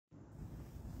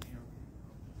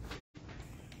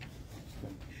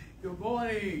Good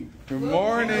morning. Good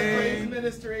morning. Praise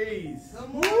Ministries.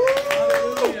 Good morning.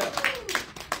 Hallelujah.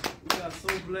 We are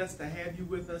so blessed to have you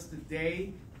with us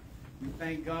today. We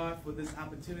thank God for this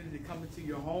opportunity to come into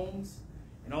your homes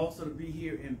and also to be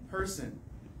here in person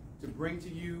to bring to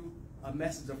you a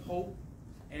message of hope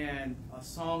and a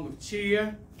song of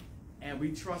cheer. And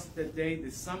we trust today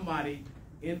that somebody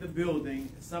in the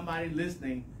building, somebody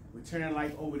listening, will turn their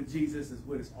life over to Jesus is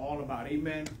what it's all about.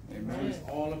 Amen? Amen. That's what it's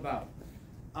all about.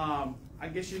 I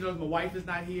guess you know my wife is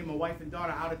not here. My wife and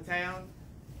daughter are out of town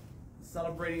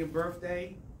celebrating a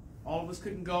birthday. All of us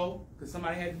couldn't go because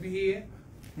somebody had to be here.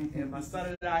 And my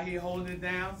son is out here holding it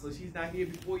down, so she's not here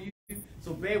before you.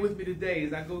 So bear with me today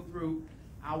as I go through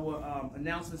our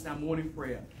announcements and our morning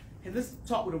prayer. And let's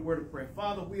talk with a word of prayer.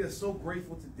 Father, we are so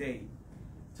grateful today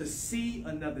to see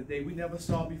another day we never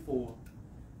saw before,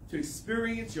 to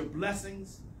experience your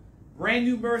blessings, brand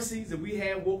new mercies that we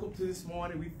had woke up to this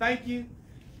morning. We thank you.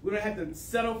 We don't have to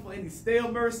settle for any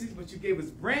stale mercies, but you gave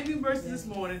us brand new mercies this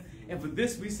morning. And for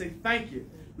this, we say thank you.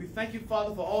 We thank you,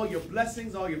 Father, for all your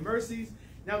blessings, all your mercies.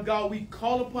 Now, God, we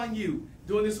call upon you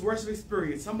during this worship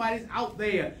experience. Somebody's out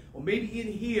there or maybe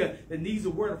in here that needs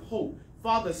a word of hope.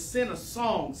 Father, send a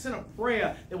song, send a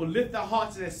prayer that will lift their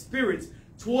hearts and their spirits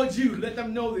towards you. Let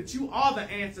them know that you are the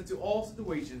answer to all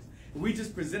situations. And we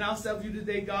just present ourselves to you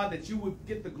today, God, that you would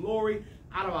get the glory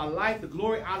out of our life, the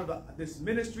glory out of this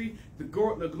ministry, the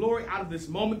glory out of this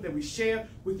moment that we share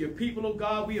with your people, oh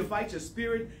God. We invite your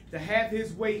spirit to have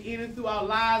his way in and through our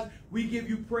lives. We give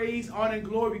you praise, honor, and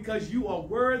glory because you are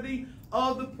worthy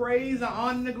of the praise, the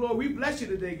honor, and the glory. We bless you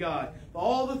today, God, for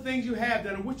all the things you have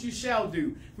done and what you shall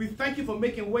do. We thank you for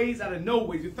making ways out of no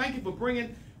ways. We thank you for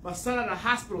bringing my son out of the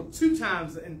hospital 2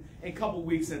 times in a couple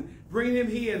weeks and bringing him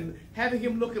here and having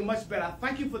him looking much better. I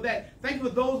thank you for that. Thank you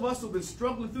for those of us who have been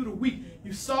struggling through the week.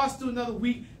 You saw us through another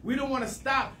week. We don't want to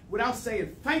stop without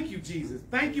saying thank you, Jesus.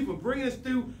 Thank you for bringing us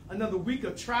through another week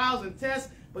of trials and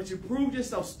tests, but you proved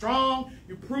yourself strong.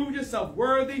 You proved yourself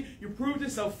worthy. You proved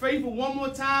yourself faithful one more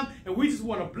time, and we just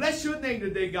want to bless your name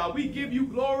today, God. We give you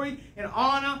glory and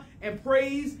honor and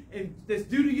praise and that's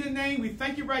due to your name. We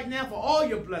thank you right now for all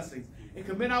your blessings and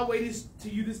commit our way to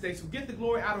you this day. So get the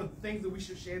glory out of the things that we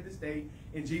should share this day.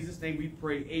 In Jesus' name we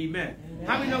pray. Amen. Amen.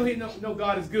 How many know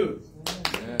God is good?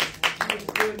 Amen. He is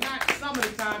good. Not some of the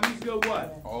time. He's good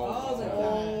what?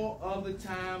 All of the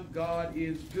time God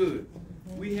is good.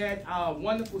 We had a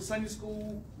wonderful Sunday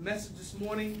school message this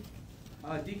morning.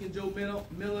 Deacon Joe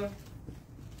Miller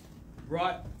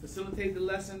facilitated the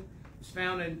lesson. It's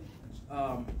found in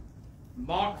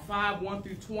Mark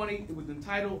 5:1-20. It was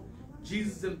entitled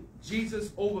Jesus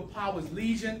Overpowers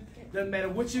Legion. Doesn't matter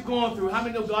what you're going through. How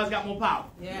many know God's got more power?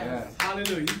 Yes.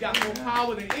 Hallelujah. He's got more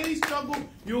power than any struggle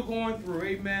you're going through.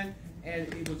 Amen.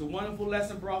 And it was a wonderful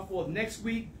lesson brought forth. Next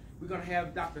week, we're going to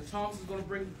have Dr. Thompson going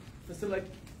to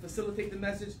facilitate the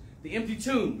message. The empty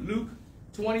tomb, Luke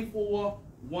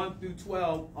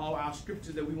 24:1-12, are our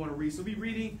scriptures that we want to read. So we'll be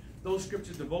reading those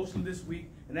scriptures devotionally this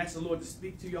week, and ask the Lord to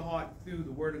speak to your heart through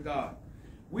the word of God.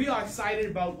 We are excited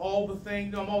about all the things.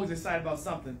 You know, I'm always excited about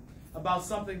something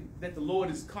that the Lord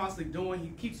is constantly doing.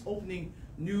 He keeps opening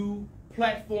new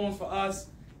platforms for us.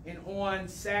 And on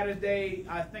Saturday,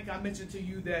 I think I mentioned to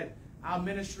you that our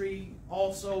ministry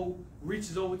also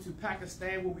reaches over to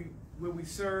Pakistan, where we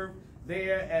serve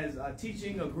there as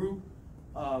teaching a group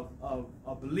of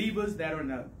believers that are in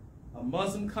a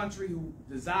Muslim country who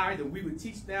desire that we would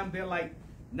teach them. They're like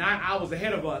 9 hours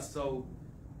ahead of us, so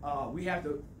we have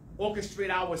to orchestrate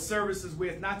our services where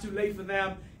it's not too late for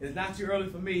them, it's not too early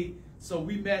for me. So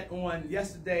we met on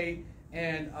yesterday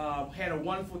and had a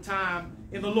wonderful time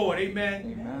in the Lord.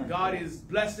 Amen. Amen. God is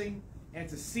blessing, and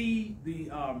to see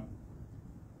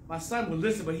my son would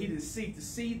listen, but he didn't see, to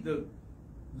see the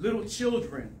little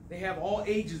children. They have all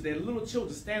ages there. Little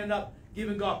children standing up,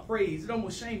 giving God praise. It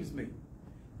almost shames me.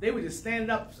 They were just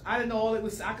standing up. I didn't know all it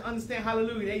was. I can understand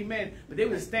hallelujah, amen. But they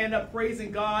were just standing up,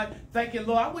 praising God, thanking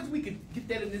Lord. I wish we could get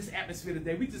that in this atmosphere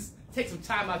today. We just take some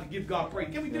time out to give God praise.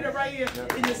 Can we do that right here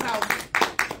in this house?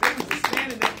 They were just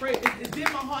standing there praying. It did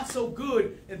my heart so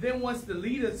good. And then once the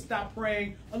leader stopped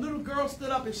praying, a little girl stood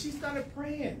up and she started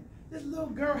praying. This little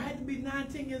girl had to be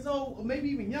 19 years old, or maybe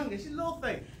even younger. She's a little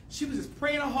thing. She was just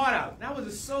praying her heart out. And I was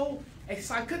just so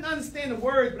excited. I couldn't understand the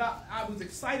words, but I was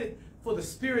excited for the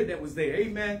spirit that was there.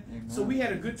 Amen. Amen. So we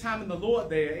had a good time in the Lord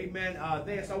there. Amen.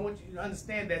 So I want you to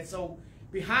understand that. So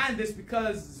behind this,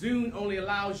 because Zoom only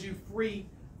allows you free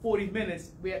 40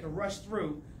 minutes, we had to rush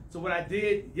through. So what I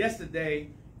did yesterday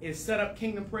is set up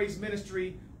KingdomPraise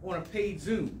Ministry on a paid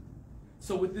Zoom.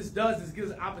 So what this does is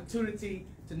gives an opportunity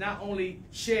to not only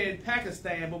share in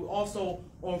Pakistan, but also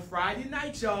on Friday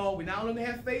night, y'all. We not only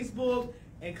have Facebook,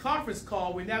 and conference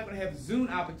call, we're now going to have Zoom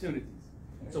opportunities.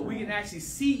 So we can actually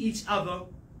see each other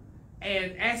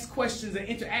and ask questions and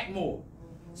interact more.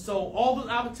 So all those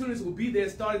opportunities will be there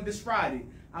starting this Friday.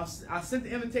 I sent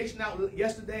the invitation out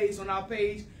yesterday. It's on our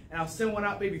page, and I'll send one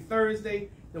out maybe Thursday.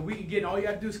 Then we can get. All you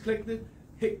have to do is click the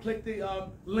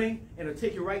link, and it'll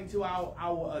take you right into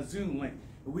our Zoom link,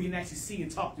 and we can actually see and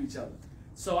talk to each other.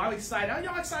 So I'm excited. Are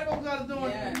y'all excited about what God is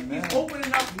doing? Yeah. He's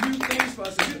opening up new things for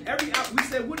us. We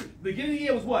said beginning of the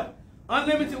year was what?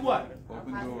 Unlimited what?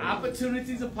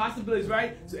 Opportunities and possibilities,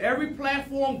 right? So every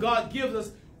platform God gives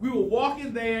us, we will walk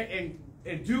in there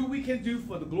and do what we can do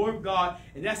for the glory of God.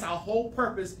 And that's our whole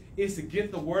purpose, is to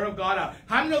get the word of God out.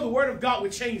 How many know the word of God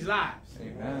would change lives?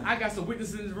 Amen. I got some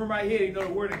witnesses in this room right here. You know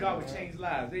the word of God would change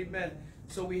lives. Amen.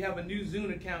 So we have a new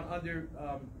Zoom account under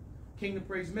Kingdom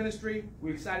Praise Ministry.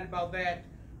 We're excited about that.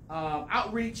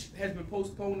 Outreach has been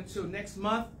postponed until next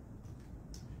month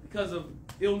because of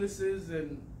illnesses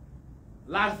and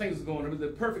a lot of things were going on. It was the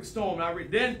perfect storm.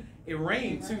 Then it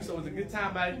rained too, so it was a good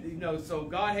time. So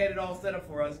God had it all set up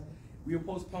for us. We were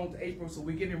postponed to April, so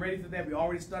we're getting ready for that. We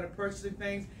already started purchasing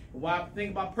things. And while I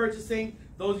think about purchasing,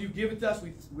 those of you give it to us,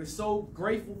 we're so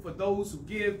grateful for those who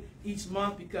give each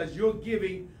month, because your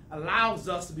giving allows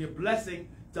us to be a blessing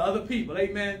to other people.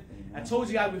 Amen. I told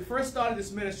you guys when we first started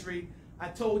this ministry, I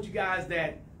told you guys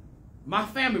that my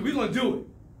family, we're going to do it.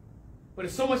 But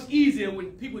it's so much easier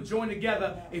when people join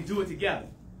together and do it together.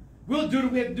 We'll do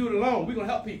it, we have to do it alone. We're going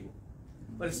to help people.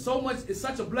 But it's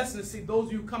such a blessing to see those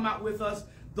of you who come out with us,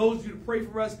 those of you who pray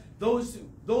for us, those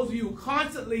of you who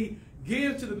constantly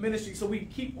give to the ministry so we can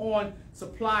keep on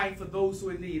supplying for those who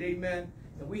are in need. Amen.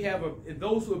 And we have and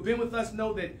those who have been with us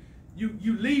know that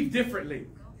you leave differently.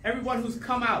 Everyone who's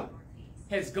come out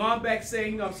has gone back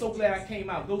saying, I'm so glad I came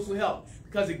out. Those who help,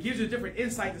 because it gives you a different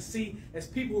insight to see, as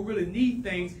people who really need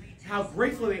things, how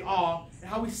grateful they are, and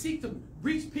how we seek to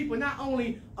reach people not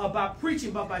only by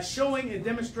preaching, but by showing and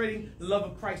demonstrating the love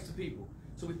of Christ to people.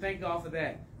 So we thank God for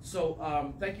that.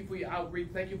 So thank you for your outreach.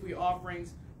 Thank you for your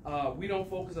offerings. We don't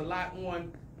focus a lot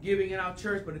on giving in our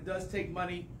church, but it does take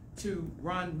money to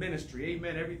run ministry.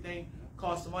 Amen. Everything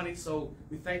costs money. So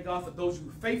we thank God for those who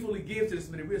faithfully give to this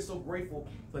ministry. We are so grateful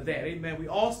for that. Amen. We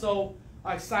also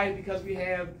are excited because we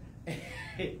have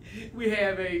a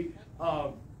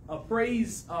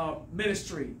praise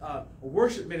ministry, a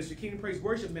worship ministry, Kingdom Praise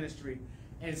worship ministry,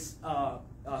 and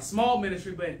a small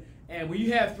ministry. And when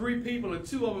you have 3 people and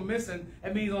 2 of them missing,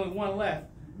 that means only 1 left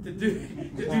to do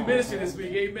ministry this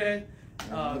week. Amen.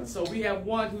 So we have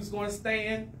one who's going to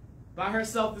stand by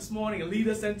herself this morning and lead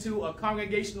us into a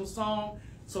congregational song.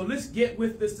 So let's get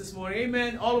with this morning.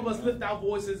 Amen. All of us lift our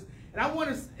voices. And I want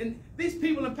to, and these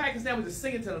people in Pakistan were just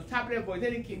singing to the top of their voice.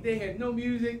 They had no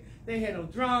music. They had no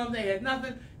drums. They had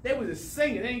nothing. They were just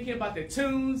singing. They didn't care about their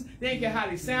tunes. They didn't care how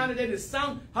they sounded. They just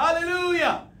sung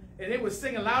hallelujah. And they were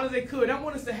singing loud as they could. I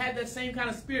want us to have that same kind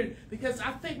of spirit, because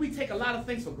I think we take a lot of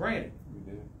things for granted.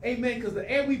 Amen. Because the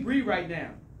air we breathe right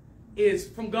now is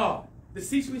from God. The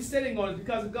seats we're sitting on is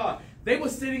because of God. They were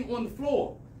sitting on the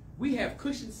floor. We have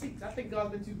cushioned seats. I think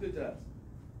God's been too good to us.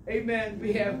 Amen.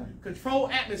 We have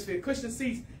controlled atmosphere, cushioned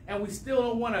seats, and we still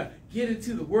don't want to get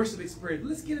into the worship experience.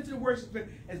 Let's get into the worship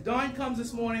experience. As Dawn comes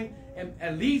this morning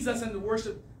and leads us into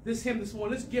worship, this hymn this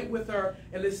morning, let's get with her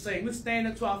and let's sing. Let's stand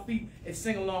up to our feet and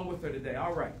sing along with her today.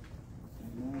 All right.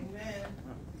 Amen.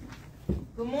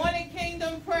 Good morning,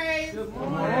 Kingdom Praise. Good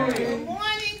morning. Good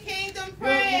morning, Kingdom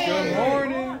Praise. Good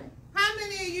morning. How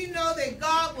many of you know that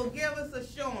God will give us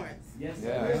assurance? Yes,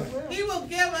 He will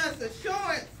give us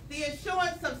assurance, the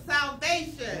assurance of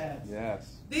salvation.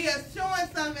 Yes. The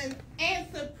assurance of an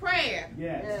answered prayer.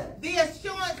 Yes. The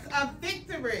assurance of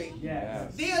victory.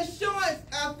 Yes. The assurance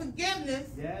of forgiveness.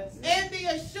 Yes. And the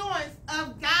assurance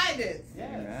of guidance.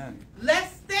 Yes. Amen.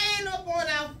 Let's stand up on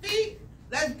our feet.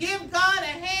 Let's give God a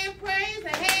hand praise,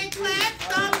 a hand clap,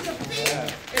 stomp your feet,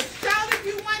 and shout if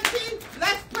you want to.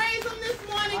 Let's praise Him this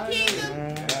morning, Kingdom.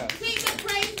 Yes. Kingdom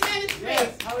Praise Ministry.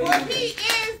 Yes. For He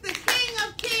is the King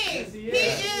of Kings.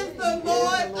 Yes, He is the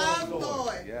Lord of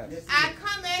Lords. Yes. I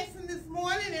come asking this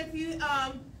morning, if you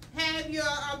have your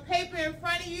paper in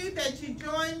front of you, that you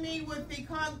join me with the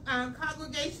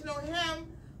congregational hymn,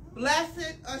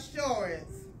 Blessed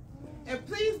Assurance. And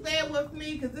please bear with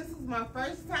me, because this is my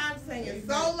first time singing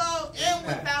solo and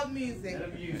without music.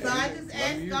 So I just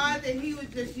ask God that He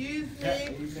would just use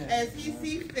me as He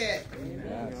sees fit.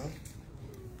 Yes.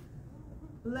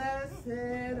 Blessed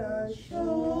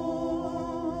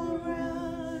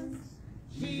assurance,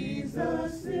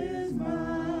 Jesus is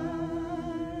mine.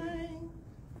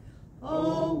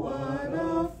 Oh, what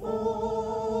a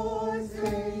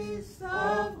foretaste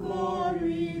of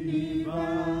glory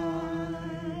divine.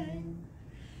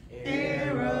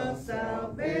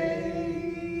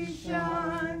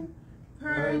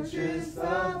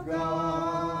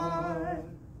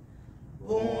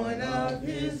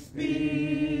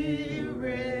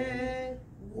 Spirit,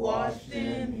 washed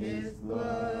in his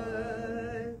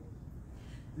blood.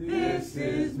 This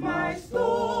is my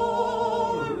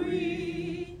story,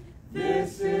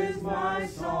 this is my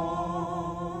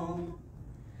song,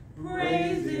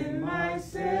 praising my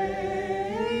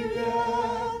Savior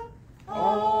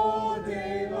all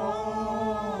day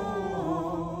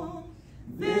long.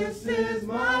 This is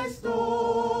my story,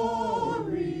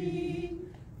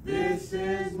 this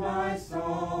is my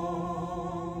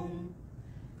song,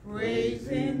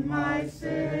 praising my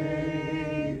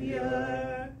Savior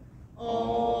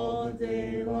all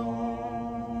day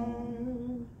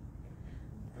long.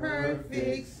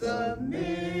 Perfect submission,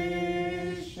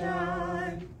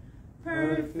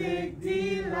 perfect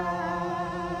delight,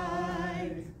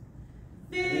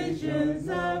 visions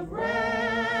of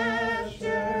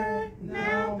rapture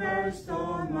now burst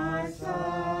on my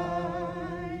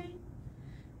sight.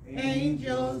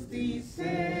 Angels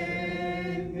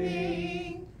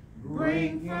descending,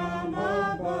 bring from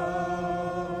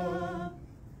above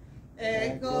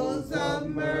echoes of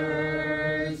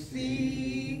mercy,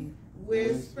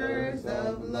 whispers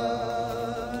of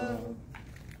love.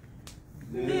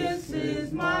 This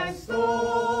is my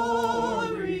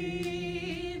story,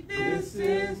 this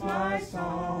is my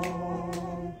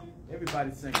song.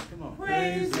 Everybody sing it, come on.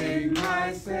 Praising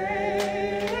my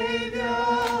Savior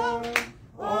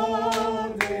all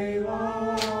day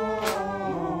long.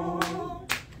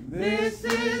 This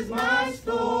is my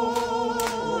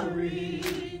story,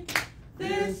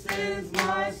 this is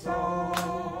my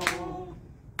song,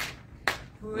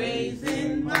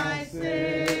 praising my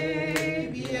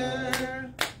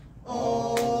Savior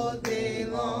all day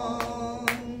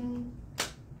long.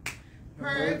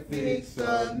 Perfect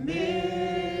submission,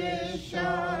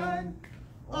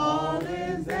 all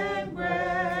is at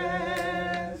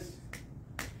rest.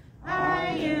 I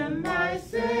am my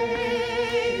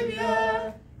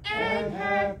Savior, and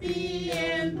happy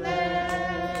and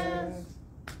blessed,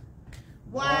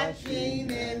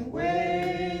 watching and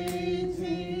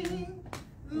waiting,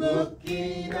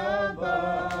 looking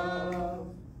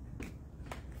above,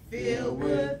 filled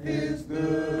with his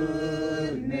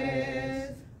goodness,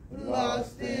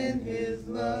 lost in his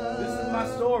love. This is my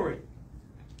story.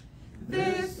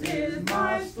 This is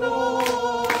my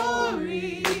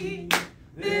story,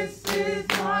 this is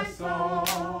my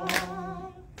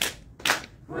song,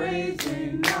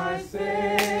 praising my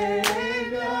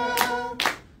Savior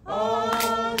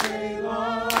all day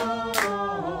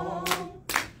long.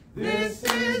 This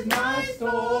is my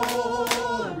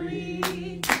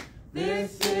story,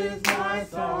 this is my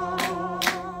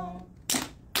song,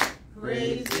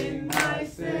 praising my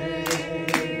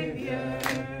Savior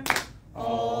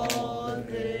all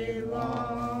day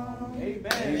long.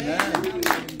 Amen. Amen.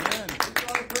 Amen.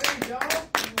 Praise, y'all.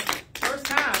 First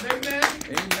time, amen.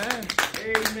 Amen.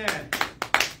 Amen.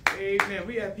 Amen.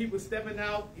 We have people stepping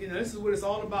out. You know, this is what it's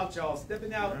all about, y'all.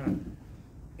 Stepping out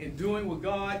and doing what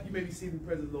God, you may be seeing the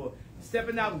presence of the Lord.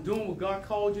 Stepping out and doing what God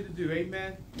called you to do.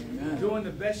 Amen. Amen. Doing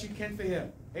the best you can for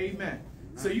him. Amen.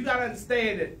 So you got to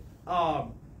understand that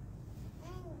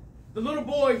the little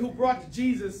boy who brought to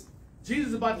Jesus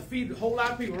is about to feed a whole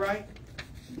lot of people, right?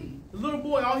 The little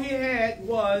boy, all he had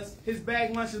was his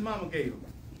bag lunch his mama gave him.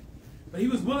 But he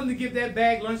was willing to give that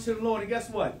bag lunch to the Lord, and guess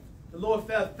what? The Lord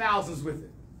fed thousands with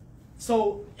it.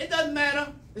 So it doesn't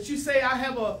matter that you say, I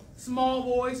have a small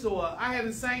voice or I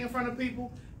haven't sang in front of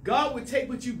people. God would take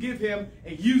what you give him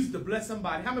and use it to bless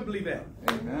somebody. How many believe that?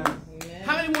 Amen. Amen.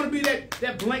 How many want to be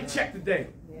that blank check today?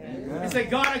 Amen. And say,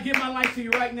 God, I give my life to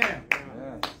you right now. Yes.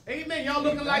 Amen. Y'all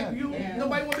looking like you. Yeah.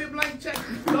 Nobody want to be a blank check.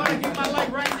 God, I give my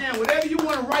life right now. Whatever you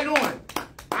want to write on,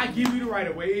 I give you the right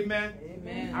away. Amen.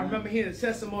 Amen. I remember hearing a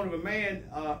testimony of a man.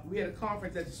 We had a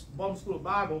conference at the Baltimore School of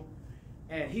Bible,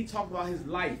 and he talked about his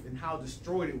life and how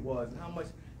destroyed it was and how much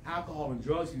alcohol and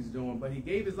drugs he was doing. But he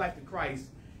gave his life to Christ.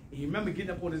 And he remember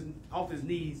getting up on off his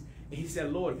knees, and he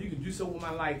said, Lord, if you can do so with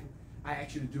my life, I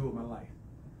ask you to do it with my life.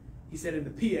 He said in the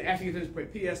P.S., after he finished praying,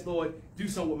 P.S., Lord, do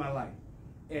so with my life.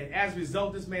 And as a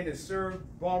result, this man has served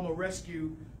Baltimore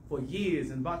Rescue for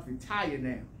years and about to retire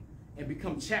now and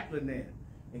become chaplain there.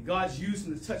 And God's used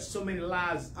him to touch so many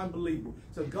lives. It's unbelievable.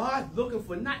 So God's looking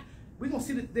for not, we're going to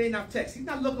see this today in our text. He's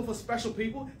not looking for special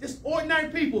people, just ordinary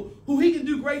people who he can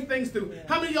do great things through. Yeah.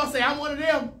 How many of y'all say, I'm one of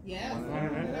them? Yes.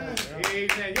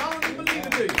 Amen. Y'all don't believe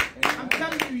it, do you? I'm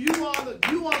telling you, you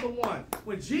are the one.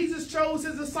 When Jesus chose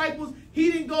his disciples,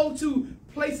 he didn't go to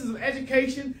places of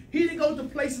education. He didn't go to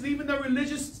places, even the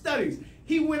religious studies.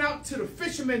 He went out to the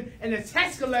fishermen and the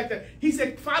tax collector. He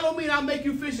said, follow me and I'll make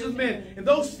you fishers of men. And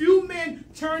those few men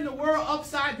turned the world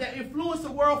upside down, influenced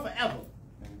the world forever.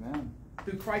 Amen.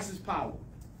 Through Christ's power.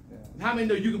 Yeah. How many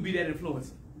know you can be that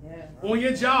influencer? Yeah. On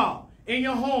your job, in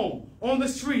your home, on the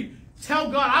street.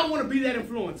 Tell God, I want to be that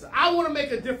influencer. I want to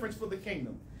make a difference for the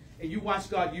kingdom. And you watch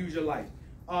God use your life.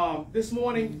 This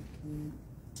morning,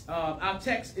 our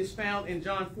text is found in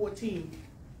John 14,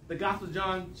 the Gospel of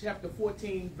John, chapter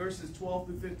 14, verses 12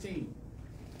 through 15.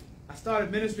 I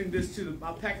started ministering this to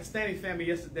my Pakistani family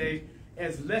yesterday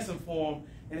as lesson form,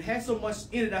 and it had so much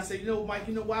in it. I said, you know, Mike,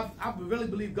 you know what? I really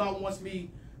believe God wants me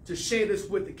to share this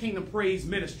with the KingdomPraise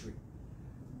ministry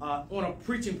on a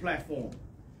preaching platform.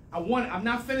 I'm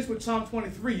not finished with Psalm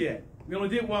 23 yet. We only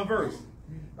did one verse.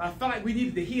 But I felt like we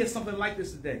needed to hear something like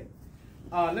this today.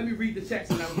 Let me read the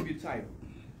text and I'll give you the title.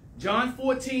 John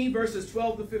 14, verses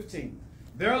 12 to 15.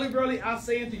 Verily, verily, I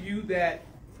say unto you that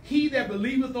he that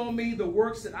believeth on me, the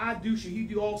works that I do shall he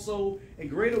do also, and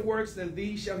greater works than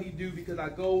these shall he do, because I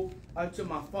go unto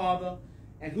my Father.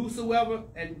 And whosoever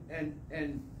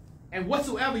and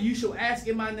whatsoever you shall ask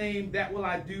in my name, that will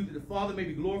I do, that the Father may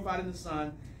be glorified in the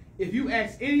Son. If you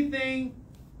ask anything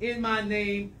in my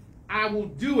name, I will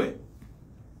do it.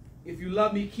 If you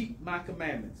love me, keep my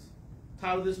commandments.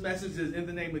 Title of this message is In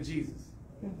the Name of Jesus.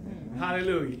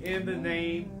 Hallelujah. In the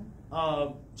name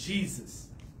of Jesus.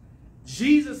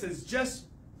 Jesus has just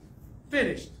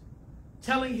finished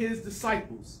telling his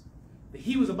disciples that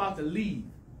he was about to leave.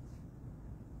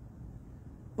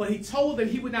 But he told them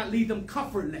he would not leave them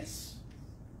comfortless.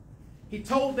 He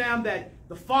told them that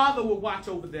the Father would watch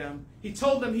over them. He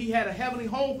told them he had a heavenly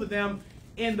home for them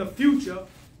in the future.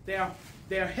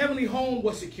 Their heavenly home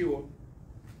was secure.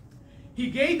 He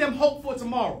gave them hope for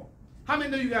tomorrow. How many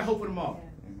know you got hope for tomorrow?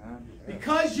 Amen.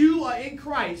 Because you are in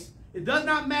Christ, it does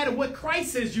not matter what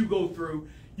Christ says you go through,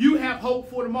 you have hope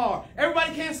for tomorrow.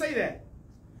 Everybody can't say that.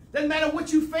 Doesn't matter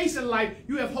what you face in life,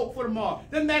 you have hope for tomorrow.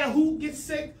 Doesn't matter who gets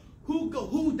sick,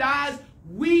 who dies.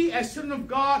 We as children of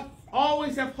God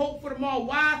always have hope for tomorrow.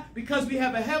 Why? Because we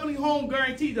have a heavenly home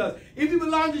guaranteed us. If you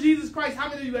belong to Jesus Christ, how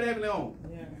many of you got a heavenly home?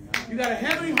 Yeah. You got a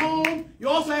heavenly home. You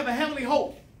also have a heavenly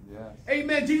hope. Yes.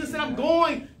 Amen. Jesus said, I'm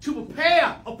going to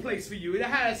prepare a place for you.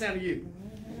 How does that sound to you?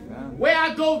 Amen. Where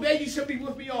I go, there you shall be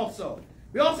with me also.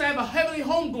 We also have a heavenly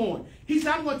home going. He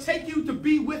said, I'm going to take you to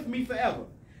be with me forever.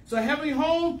 So a heavenly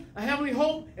home, a heavenly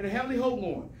hope, and a heavenly hope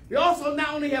going. We also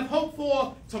not only have hope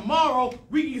for tomorrow,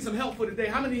 we can get some help for today.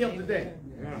 How many help today?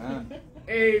 Amen.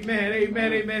 Amen,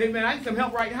 amen, amen, amen. I need some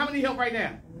help right now. How many help right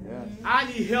now? Yes. I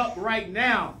need help right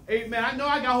now. Amen. I know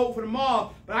I got hope for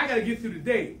tomorrow, but I got to get through the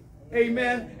day.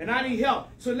 Amen. And I need help.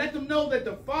 So let them know that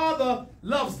the Father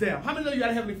loves them. How many know you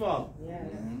got a heavenly Father? Yes.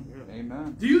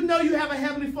 Amen. Do you know you have a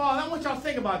heavenly Father? I want y'all to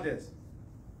think about this.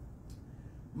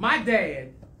 My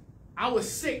dad, I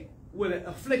was sick with an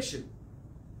affliction.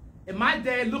 And my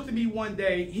dad looked at me one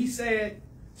day. He said,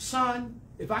 son,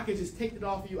 if I could just take it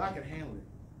off of you, I could handle it.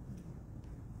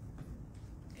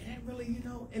 And that really, you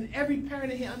know, and every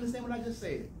parent in here understand what I just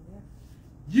said. Yeah.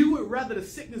 You would rather the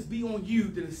sickness be on you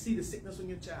than to see the sickness on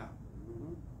your child.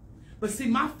 Mm-hmm. But see,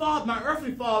 my father, my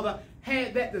earthly father,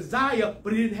 had that desire,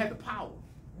 but he didn't have the power.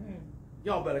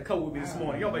 Y'all better come with me this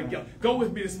morning. Y'all better go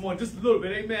with me this morning just a little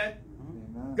bit. Amen.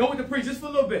 Amen. Go with the preacher just for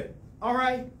a little bit. All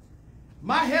right.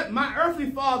 My earthly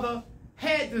father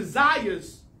had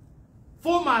desires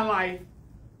for my life,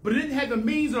 but he didn't have the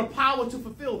means or the power to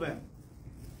fulfill them.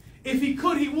 If he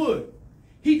could, he would.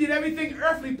 He did everything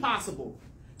earthly possible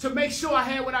to make sure I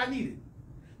had what I needed.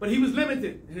 But he was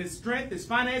limited in his strength, his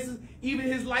finances, even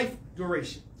his life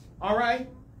duration. All right?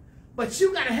 But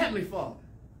you got a heavenly father.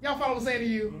 Y'all follow what I'm saying to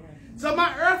you? Yeah. So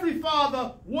my earthly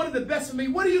father wanted the best for me.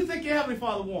 What do you think your heavenly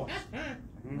father wants?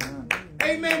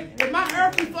 Amen. If my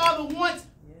earthly father wants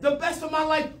the best for my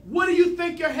life, what do you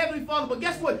think your heavenly father? But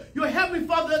guess what? Your heavenly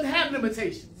father doesn't have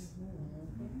limitations.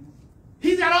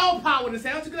 He's got all power in his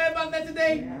hand. Aren't you glad about that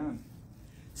today? Yeah.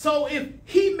 So if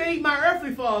he made my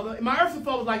earthly father, and my earthly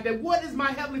father was like that, what is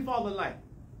my heavenly father like?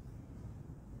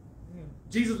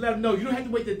 Jesus let him know. You don't have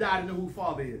to wait to die to know who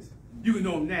Father is. You can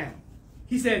know him now.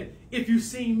 He said, if you've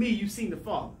seen me, you've seen the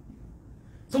Father.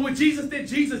 So what Jesus did,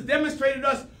 Jesus demonstrated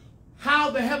us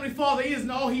how the Heavenly Father is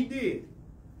and all he did.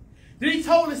 Then he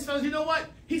told his fellows, you know what?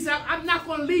 He said, I'm not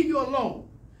going to leave you alone.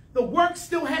 The work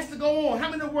still has to go on. How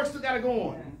many of the work still got to go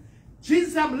on? Yeah.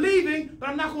 Jesus said, I'm leaving, but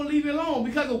I'm not going to leave you alone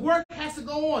because the work has to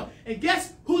go on. And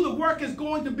guess who the work is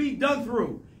going to be done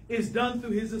through? It's done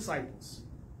through his disciples.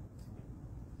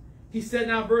 He said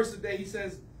in our verse today, he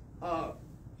says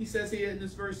here in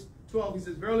this verse 12, he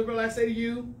says, Verily, verily, I say to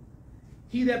you,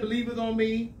 he that believeth on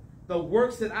me, the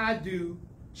works that I do,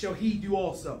 shall he do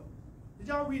also. Did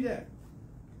y'all read that?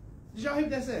 Did y'all hear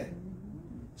what that said?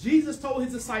 Jesus told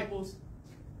his disciples,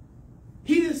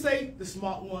 he didn't say the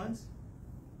smart ones.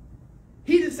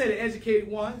 He didn't say the educated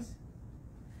ones.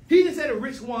 the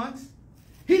rich ones.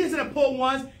 He didn't say the poor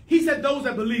ones. He said those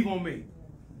that believe on me.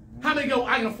 How many go,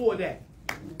 I can afford that?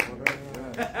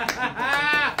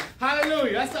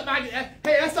 Hallelujah. That's something I can, hey,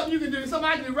 that's something you can do. Something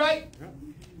I can do, right?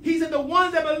 He said the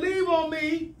ones that believe on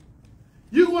me,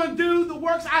 you're going to do the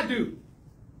works I do.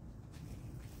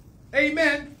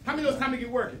 Amen. How many of those time to get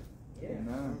working?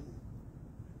 Amen.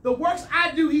 The works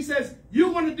I do, he says,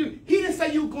 you're going to do. He didn't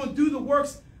say you were going to do the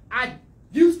works I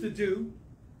used to do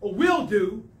or will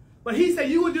do, but he said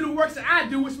you will do the works that I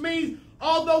do, which means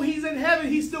although he's in heaven,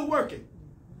 he's still working.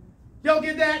 Y'all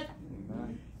get that?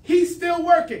 Amen. He's still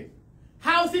working.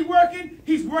 How is he working?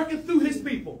 He's working through his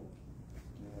people.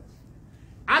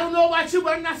 I don't know about you,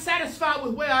 but I'm not satisfied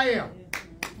with where I am.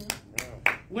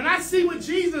 When I see what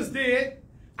Jesus did,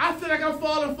 I feel like I'm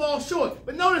fall short.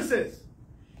 But notice this.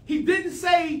 He didn't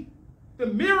say the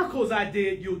miracles I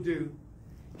did, you'll do.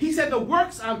 He said the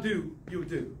works I'll do, you'll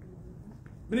do.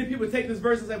 Many people take this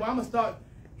verse and say, well, I'm going to start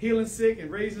healing sick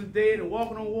and raising the dead and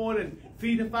walking on water and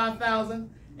feeding 5,000.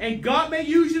 And God may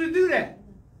use you to do that.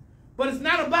 But it's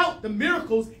not about the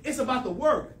miracles. It's about the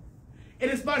work. And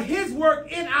it's about his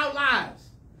work in our lives.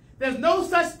 There's no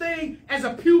such thing as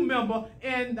a pew member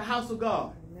in the house of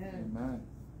God. Amen.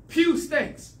 Pew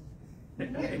stinks.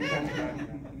 Name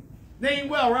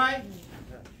well, right?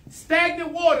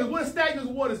 Stagnant waters. What do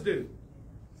stagnant waters do?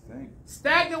 Stink.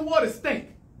 Stagnant waters stink.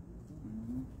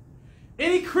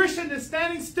 Any Christian that's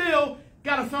standing still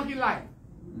got a funky life.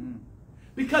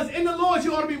 Because in the Lord,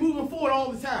 you ought to be moving forward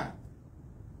all the time.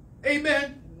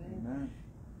 Amen. Amen.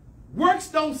 Works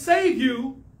don't save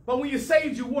you, but when you're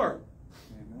saved, you work.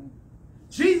 Amen.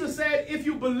 Jesus said, if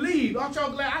you believe, aren't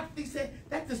y'all glad? He said,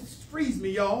 that just frees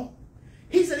me, y'all.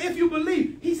 He said, if you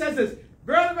believe, he says this,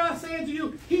 verily I say unto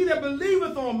you, he that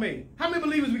believeth on me. How many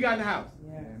believers we got in the house?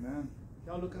 Yeah. Amen.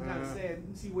 Y'all looking kind of sad. Let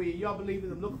me see where y'all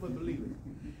believers. I'm looking for believers.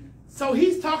 So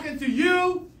he's talking to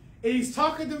you, and he's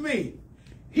talking to me.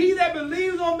 He that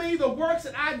believes on me, the works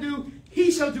that I do,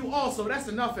 he shall do also. That's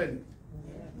enough, isn't it?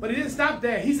 But he didn't stop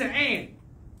there. He said, and.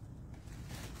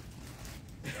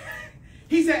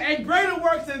 He said, and greater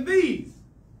works than these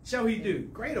shall he do.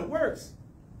 Greater works.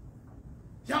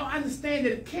 Y'all understand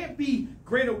that it can't be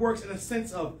greater works in a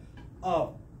sense of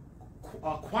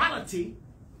quality,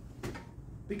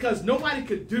 because nobody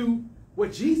could do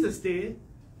what Jesus did,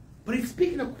 but he's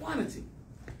speaking of quantity.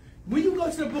 When you go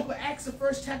to the book of Acts, the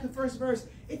first chapter, first verse,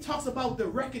 it talks about the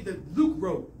record that Luke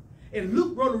wrote. And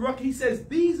Luke wrote a record. He says,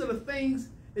 these are the things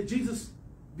that Jesus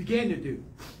began to do.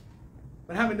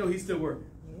 But how many know he's still working?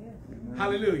 Yeah.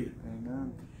 Hallelujah.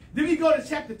 Amen. Then we go to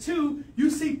chapter 2,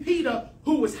 you see Peter,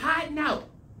 who was hiding out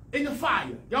in the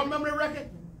fire. Y'all remember the record?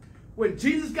 When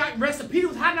Jesus got arrested, Peter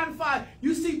was hiding out in the fire.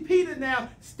 You see Peter now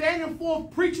standing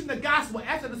forth preaching the gospel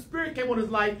after the Spirit came on his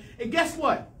life. And guess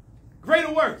what?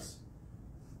 Greater works.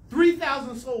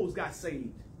 3,000 souls got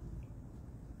saved.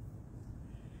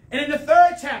 And in the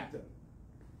 3rd chapter,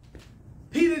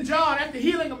 Peter and John, after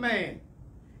healing a man,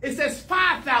 it says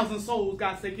 5,000 souls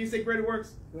got saved. Can you say greater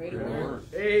works? Greater works.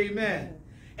 Amen.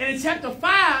 And in chapter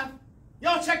 5,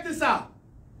 y'all check this out.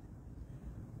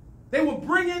 They were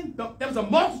bringing, there was a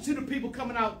multitude of people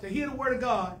coming out to hear the word of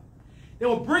God. They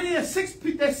were bringing their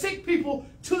sick people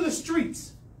to the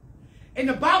streets. And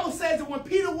the Bible says that when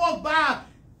Peter walked by,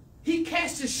 he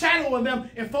cast his shadow on them,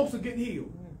 and folks are getting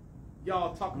healed.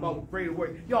 Y'all talk about greater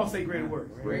works. Y'all say greater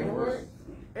works. Greater works.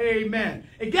 Amen.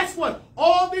 And guess what?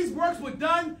 All these works were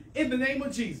done in the name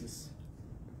of Jesus.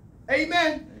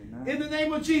 Amen. Amen. In the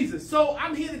name of Jesus. So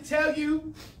I'm here to tell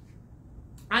you,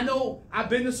 I know I've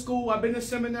been to school, I've been to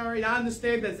seminary, and I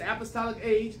understand that it's the apostolic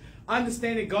age. I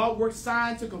understand that God works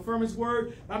signs to confirm his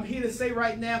word. I'm here to say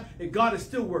right now that God is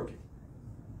still working.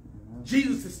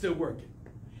 Jesus is still working.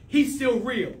 He's still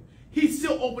real. He's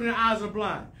still opening the eyes of the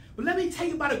blind. But let me tell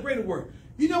you about a greater work.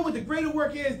 You know what the greater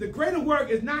work is? The greater work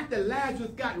is not that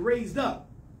Lazarus got raised up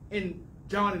in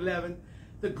John 11.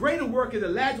 The greater work is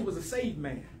that Lazarus was a saved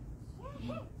man.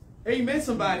 Amen,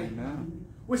 somebody. Amen.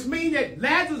 Which means that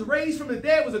Lazarus raised from the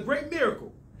dead was a great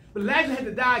miracle. But Lazarus had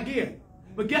to die again.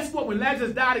 But guess what? When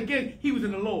Lazarus died again, he was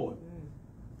in the Lord.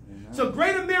 Amen. So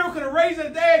greater miracle than raising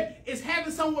the dead is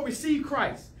having someone receive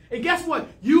Christ. And guess what?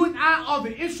 You and I are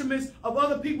the instruments of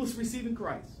other people's receiving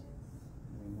Christ.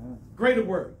 Amen. Greater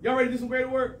work. Y'all ready to do some greater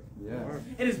work? Yeah.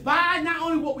 And it's by not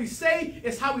only what we say,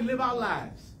 it's how we live our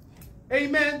lives.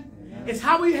 Amen. Amen. It's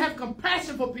how we have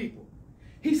compassion for people.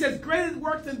 He says, greater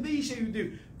works than these shall you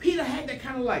do. Peter had that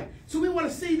kind of life. So we want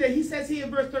to see that he says here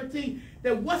in verse 13,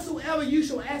 that whatsoever you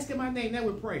shall ask in my name, that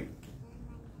we're praying.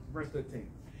 Verse 13.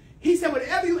 He said,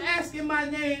 whatever you ask in my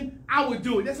name, I will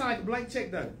do it. That sounds like a blank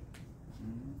check, doesn't it?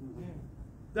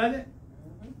 Doesn't it?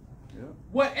 Yeah.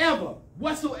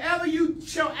 whatsoever you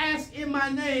shall ask in my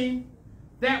name,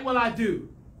 that will I do,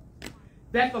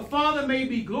 that the Father may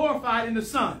be glorified in the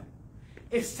Son.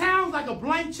 It sounds like a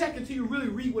blank check until you really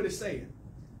read what it's saying.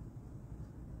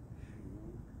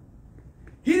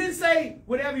 He didn't say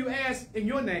whatever you ask in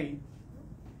your name.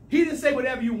 He didn't say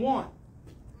whatever you want.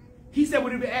 He said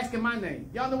whatever you ask in my name.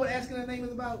 Y'all know what asking in the name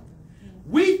is about?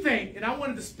 We think, and I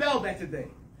want to dispel that today,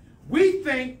 we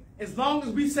think as long as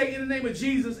we say in the name of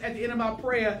Jesus at the end of our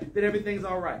prayer that everything's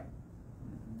all right.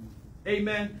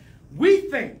 Amen. We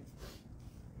think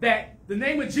that the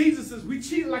name of Jesus is, we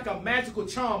treat it like a magical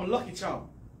charm, a lucky charm.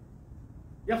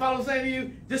 Y'all follow what I'm saying to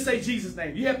you? Just say Jesus'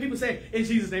 name. You have people say in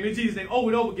Jesus' name, over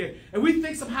and over again. And we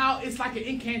think somehow it's like an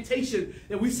incantation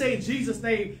that we say in Jesus'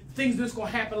 name, things are just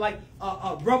going to happen like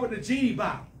rubbing the genie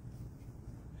bottle.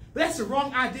 But that's the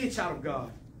wrong idea, child of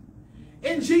God.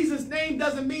 In Jesus' name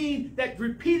doesn't mean that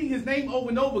repeating his name over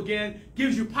and over again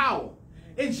gives you power.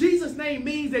 In Jesus' name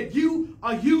means that you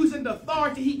are using the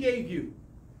authority he gave you.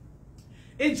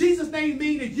 In Jesus' name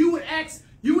means that you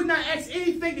would not ask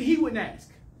anything that he wouldn't ask.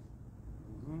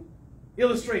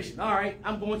 Illustration. All right,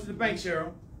 I'm going to the bank,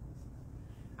 Cheryl.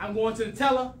 I'm going to the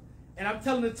teller, and I'm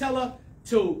telling the teller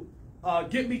to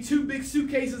get me 2 big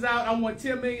suitcases out. I want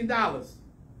 $10 million.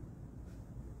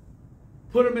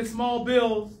 Put them in small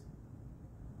bills,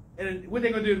 and what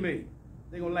they going to do to me?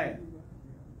 They're going to laugh.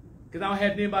 Because I don't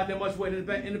have about that much weight in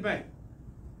the bank.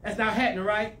 That's not happening,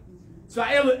 right? So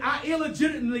I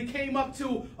illegitimately came up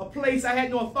to a place I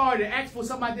had no authority to ask for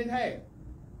something I didn't have.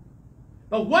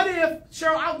 But what if,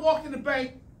 Cheryl, I walked in the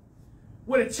bank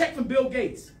with a check from Bill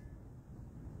Gates,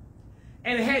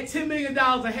 and it had $10 million,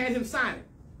 I had him sign it.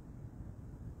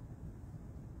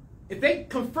 If they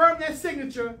confirm that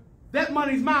signature, that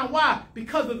money's mine. Why?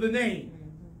 Because of the name.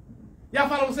 Y'all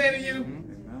follow what I'm saying to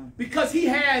you? Because he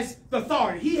has the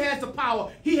authority. He has the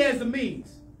power. He has the means.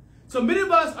 So many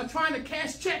of us are trying to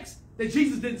cash checks that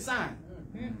Jesus didn't sign.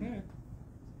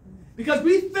 Because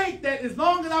we think that as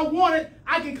long as I want it,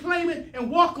 I can claim it and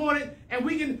walk on it, and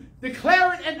we can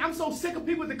declare it. And I'm so sick of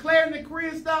people declaring and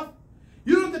decreeing stuff.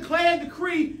 You don't declare and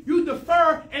decree, you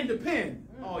defer and depend.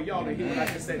 Oh, y'all didn't hear what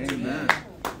I just said to you.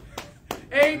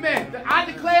 Amen. The I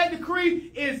declare and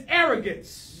decree is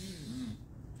arrogance.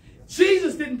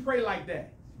 Jesus didn't pray like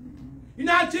that. You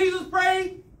know how Jesus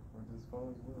prayed?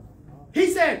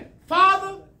 He said,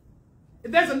 Father,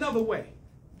 if there's another way.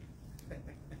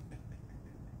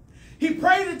 He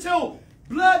prayed until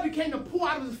blood became to pour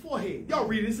out of his forehead. Y'all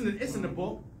read it. It's in the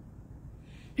book.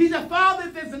 He said, Father,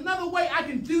 if there's another way I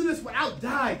can do this without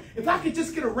dying, if I could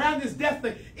just get around this death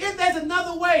thing, if there's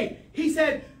another way, he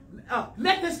said,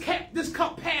 let this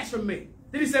cup pass from me.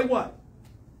 Then he said what?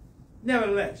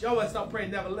 Nevertheless. Y'all start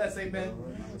praying nevertheless, amen.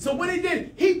 So what he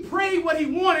did, he prayed what he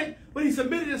wanted, but he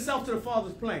submitted himself to the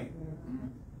Father's plan.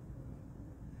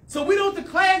 So we don't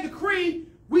declare and decree,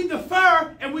 we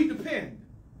defer and we depend.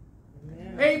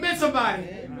 Amen, somebody.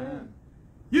 Amen.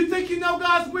 You think you know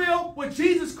God's will? Well,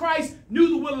 Jesus Christ knew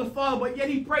the will of the Father, but yet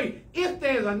he prayed, if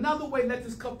there's another way, let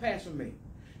this cup pass from me.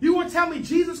 You want to tell me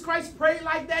Jesus Christ prayed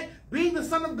like that, being the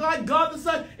Son of God, God the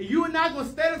Son, and you and I going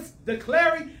to stand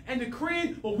declaring and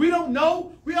decreeing, but we don't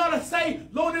know? We ought to say,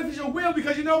 Lord, if it's your will,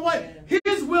 because you know what?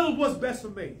 His will is what's best for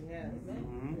me.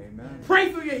 Amen.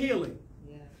 Pray for your healing.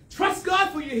 Trust God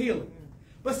for your healing.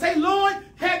 But say, Lord,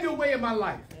 have your way in my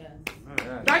life.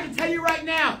 And I can tell you right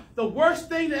now, the worst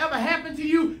thing that ever happened to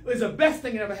you is the best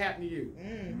thing that ever happened to you.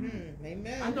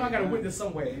 Amen. I know I got a witness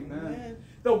somewhere. Amen.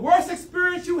 The worst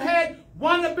experience you had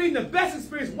wound up being the best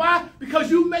experience. Why? Because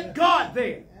you met God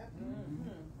there.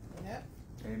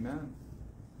 Amen.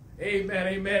 Amen,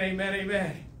 amen, amen,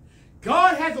 amen.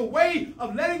 God has a way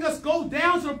of letting us go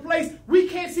down to a place we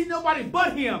can't see nobody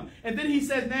but him. And then he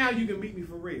says, now you can meet me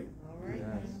for real. All right.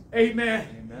 Yes. Amen.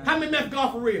 Amen. How many met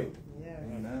God for real?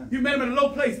 You met him in a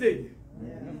low place, didn't you?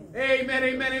 Yeah. Amen,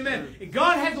 amen, amen. And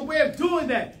God has a way of doing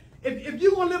that. If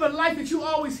you're going to live a life that you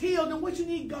always heal, then what you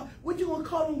need God, what you going to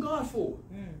call on God for?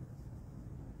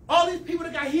 All these people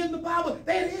that got healed in the Bible,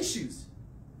 they had issues.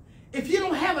 If you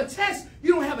don't have a test,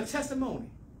 you don't have a testimony.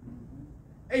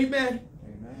 Amen.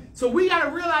 Amen. So we got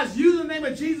to realize using the name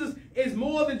of Jesus is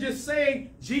more than just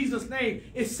saying Jesus' name.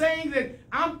 It's saying that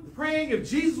I'm praying if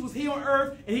Jesus was here on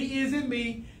earth and he is in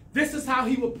me, this is how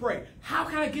he would pray. How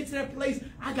can I get to that place?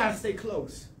 I got to stay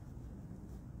close.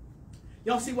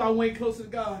 Y'all see why I'm way closer to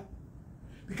God?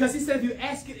 Because he said, if you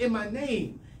ask it in my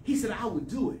name, he said, I would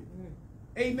do it.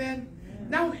 Amen.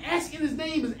 Now, when asking his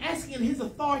name is asking in his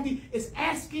authority, it's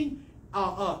asking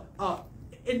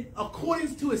in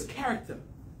accordance to his character.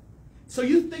 So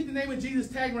you think the name of Jesus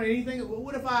tagging on anything?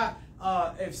 What if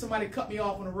if somebody cut me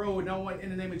off on the road and I want in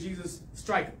the name of Jesus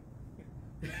strike him?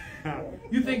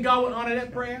 You think God would honor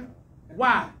that prayer?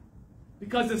 Why?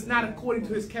 Because it's not according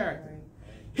to his character.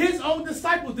 His own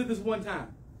disciples did this one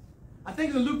time. I think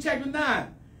it's in Luke chapter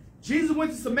 9. Jesus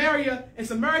went to Samaria, and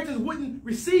Samaritans wouldn't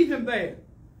receive him there.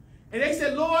 And they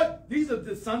said, Lord, these are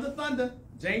the sons of thunder,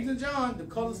 James and John. The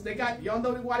colors they got, y'all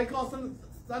know why they call sons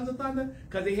of thunder?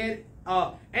 Because they had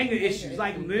anger issues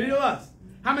like many of us.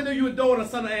 How many of you adore the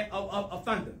son of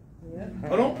thunder? Yeah.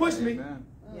 Oh, don't push me.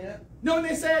 Yeah. No, and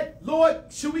they said,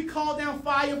 Lord, should we call down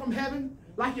fire from heaven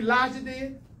like Elijah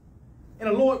did? And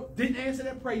the Lord didn't answer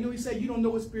that prayer. You know, he said, you don't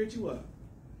know what spirit you are.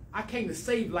 I came to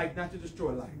save life, not to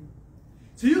destroy life.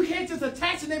 So you can't just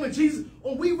attach the name of Jesus,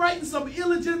 or we writing some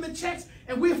illegitimate checks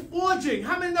and we're forging.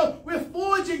 How many know we're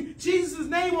forging Jesus'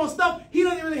 name on stuff he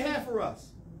doesn't really have for us?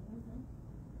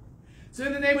 So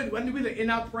in the name of, when we in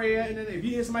our prayer, and then if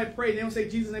you hear somebody pray, they don't say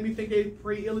Jesus' name, you think they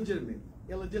pray illegitimate.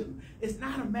 It's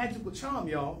not a magical charm,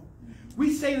 y'all.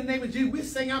 We say the name of Jesus, we're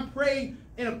saying I'm praying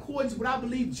in accordance with what I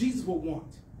believe Jesus will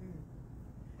want.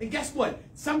 And guess what?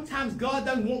 Sometimes God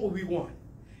doesn't want what we want.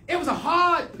 It was a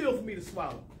hard pill for me to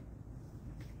swallow.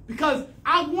 Because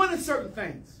I wanted certain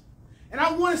things. And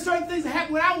I wanted certain things to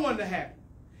happen when I wanted to happen.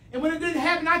 And when it didn't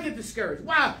happen, I get discouraged.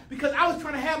 Why? Because I was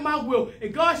trying to have my will.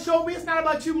 And God showed me it's not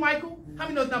about you, Michael. How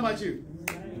many know it's not about you?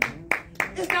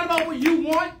 It's not about what you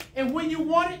want and when you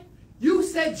want it. You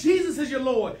said Jesus is your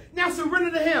Lord. Now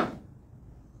surrender to him.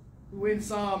 In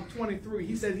Psalm 23,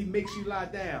 he says he makes you lie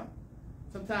down.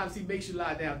 Sometimes he makes you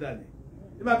lie down, doesn't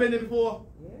he? Have I been there before?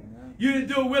 Yeah. You didn't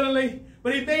do it willingly,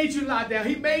 but he made you lie down.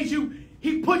 He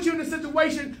put you in a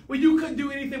situation where you couldn't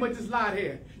do anything but just lie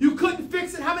there. You couldn't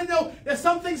fix it. How many know that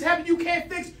some things happen you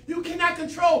can't fix, you cannot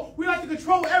control? We like to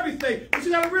control everything, but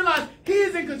you got to realize he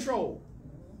is in control.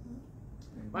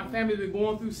 My family's been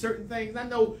going through certain things. I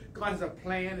know God has a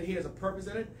plan and he has a purpose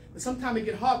in it, but sometimes it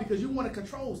gets hard because you want to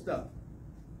control stuff.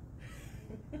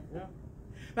 Yeah.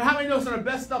 But how many know some of the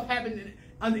best stuff happened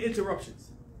under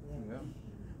interruptions? Yeah.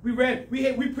 We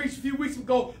preached a few weeks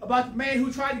ago about the man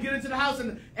who tried to get into the house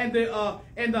and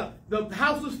the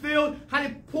house was filled, how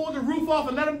they pulled the roof off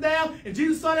and let him down, and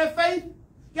Jesus saw that faith.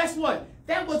 Guess what?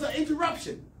 That was an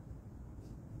interruption.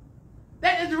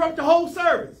 That interrupted the whole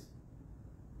service.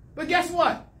 But guess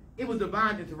what? It was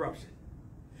divine interruption.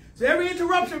 So every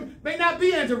interruption may not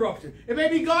be an interruption. It may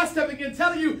be God stepping in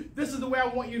telling you, this is the way I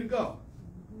want you to go.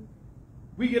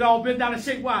 We get all bent down and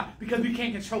shake. Why? Because we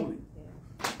can't control it.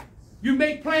 You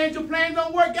make plans, your plans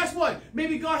don't work. Guess what?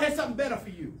 Maybe God has something better for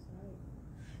you.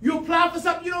 You apply for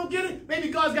something, you don't get it. Maybe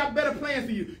God's got better plans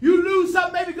for you. You lose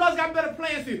something, maybe God's got better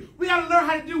plans for you. We got to learn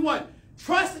how to do what?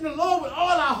 Trust in the Lord with all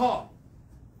our heart.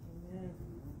 Amen.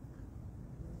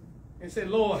 And say,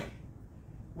 Lord,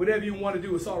 whatever you want to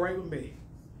do, it's all right with me.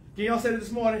 Can y'all say that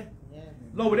this morning? Yeah.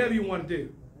 Lord, whatever you want to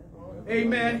do.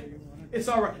 Amen. It's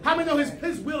all right. How many know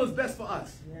his will is best for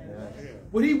us? Yeah.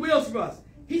 What he wills for us.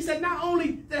 He said not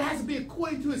only that it has to be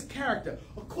according to his character,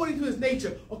 according to his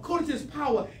nature, according to his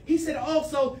power, he said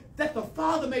also that the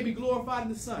Father may be glorified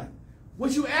in the Son.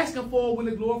 What you asking for, will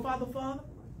it glorify the Father?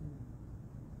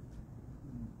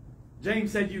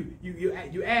 James said you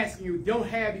ask and you don't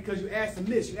have because you ask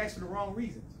amiss. You ask for the wrong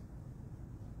reasons.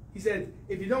 He said,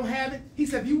 if you don't have it, he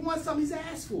said, if you want something, he said,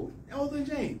 ask for it. Older than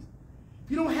James.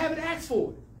 If you don't have it, ask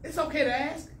for it. It's okay to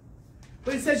ask.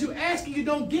 But it says you ask and you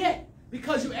don't get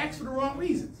because you ask for the wrong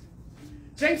reasons.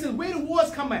 James says, where do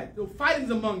wars come at? The fightings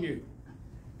among you.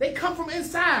 They come from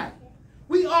inside.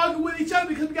 We argue with each other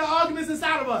because we got arguments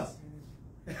inside of us.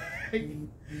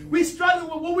 We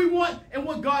struggle with what we want and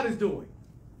what God is doing.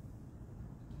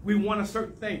 We want a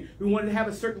certain thing. We want to have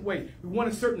a certain way. We want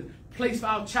a certain place for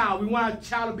our child. We want our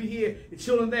child to be here, the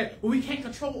children there. But we can't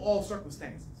control all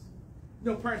circumstances.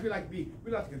 You know, parents, we like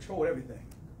to control everything.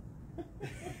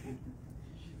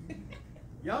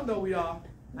 Y'all know we are.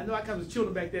 I know I come with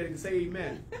children back there that can say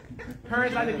amen.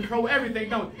 Parents like to control everything,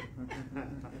 don't they?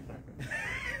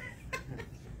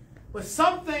 But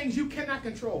some things you cannot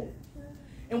control.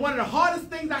 And one of the hardest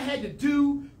things I had to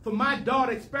do for my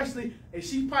daughter especially, and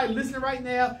she's probably listening right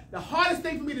now, the hardest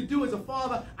thing for me to do as a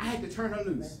father, I had to turn her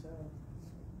loose.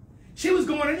 She was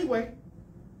going anyway.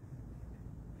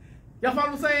 Y'all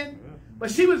follow what I'm saying? But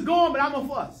she was going, but I'm a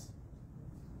fuss.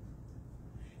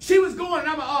 She was going and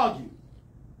I'm going to argue.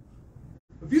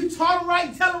 If you taught them right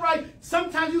and tell them right,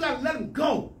 sometimes you got to let them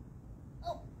go.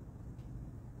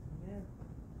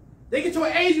 They get to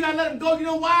an age you got to let them go. You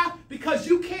know why? Because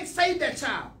you can't save that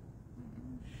child.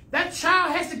 That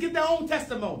child has to get their own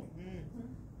testimony.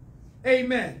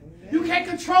 Amen. You can't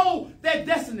control their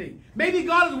destiny. Maybe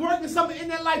God is working something in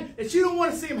their life that you don't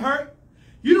want to see them hurt.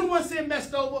 You don't want to see them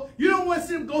messed over. You don't want to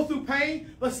see them go through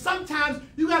pain. But sometimes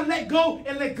you got to let go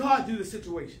and let God do the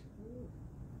situation.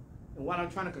 And while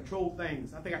I'm trying to control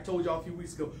things, I think I told y'all a few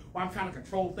weeks ago, while I'm trying to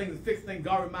control things and fix things,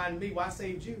 God reminded me why I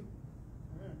saved you.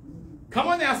 Come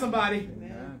on now, somebody.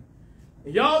 Amen.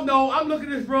 And y'all know, I'm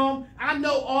looking at this room, I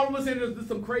know all of us in there do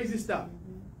some crazy stuff.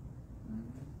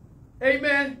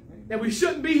 Amen. That we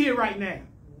shouldn't be here right now.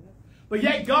 But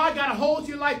yet God got a hold of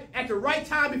your life at the right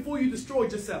time before you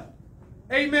destroyed yourself.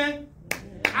 Amen.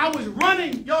 I was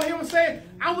running. Y'all hear what I'm saying?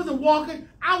 I wasn't walking.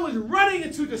 I was running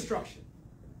into destruction.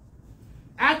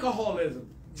 Alcoholism,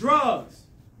 drugs,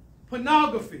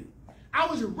 pornography. I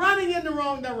was running in the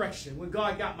wrong direction when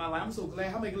God got my life. I'm so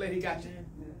glad. How many glad he got you?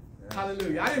 Yeah.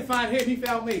 Hallelujah. I didn't find him. He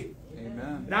found me.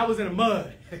 Amen. And I was in the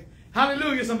mud.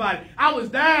 Hallelujah, somebody. I was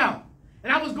down.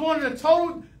 And I was going in a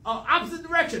total opposite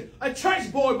direction. A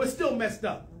church boy, but still messed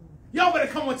up. Y'all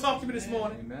better come and talk to me this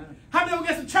morning. Amen. How many of us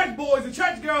got some church boys and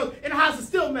church girls in the house are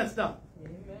still messed up?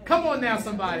 Amen. Come on now,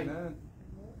 somebody. Amen.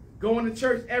 Going to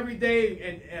church every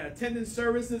day and attending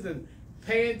services and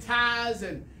paying tithes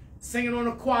and singing on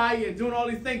the choir and doing all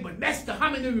these things, but messed up.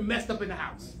 How many of you messed up in the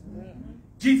house? Amen.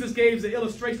 Jesus gave us an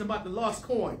illustration about the lost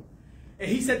coin. And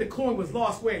he said the coin was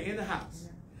lost where? In the house.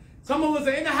 Some of us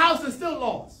are in the house and still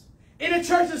lost. In the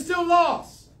church and still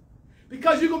lost.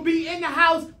 Because you can be in the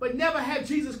house but never have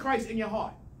Jesus Christ in your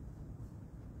heart.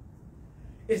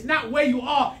 It's not where you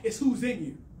are, it's who's in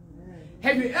you. Amen.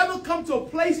 Have you ever come to a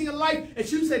place in your life that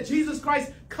you said, Jesus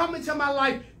Christ, come into my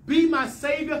life, be my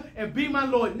Savior, and be my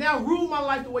Lord. Now rule my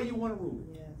life the way you want to rule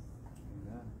it. Yes.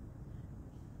 Amen.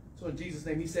 So in Jesus'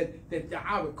 name, he said that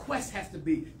our request has to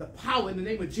be the power in the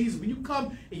name of Jesus. When you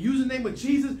come and use the name of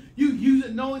Jesus, you use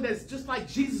it knowing that it's just like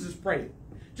Jesus is praying.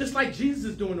 Just like Jesus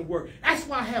is doing the work. That's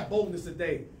why I have boldness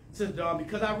today, Sister Dawn,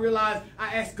 because I realize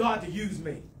I asked God to use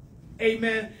me.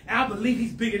 Amen. And I believe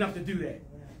he's big enough to do that.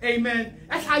 Amen.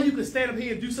 That's how you can stand up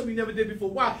here and do something you never did before.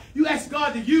 Why? You ask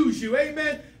God to use you.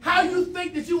 Amen. How you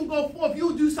think that you will go forth?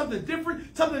 You'll do something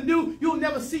different, something new. You'll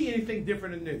never see anything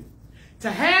different and new. To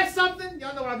have something,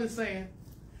 y'all know what I've been saying.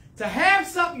 To have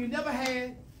something you never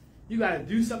had, you got to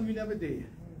do something you never did.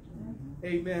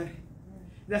 Amen.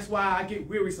 That's why I get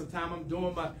weary sometimes.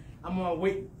 I'm on my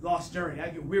weight loss journey. I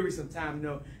get weary sometimes, you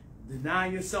know,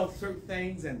 denying yourself certain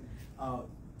things and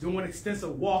doing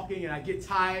extensive walking, and I get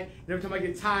tired. And every time I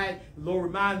get tired, the Lord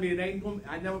reminds me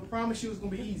I never promised you it was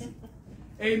going to be easy.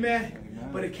 Amen. Amen.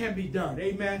 But it can be done.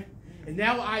 Amen. And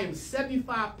now I am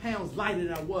 75 pounds lighter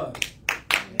than I was.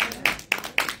 Amen.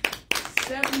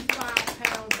 75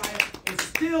 pounds lighter and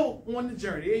still on the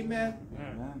journey. Amen.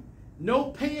 Amen. No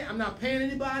pain. I'm not paying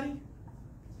anybody.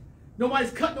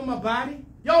 Nobody's cutting on my body.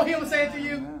 Y'all hear what I'm saying to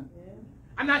you? Amen.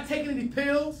 I'm not taking any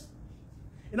pills.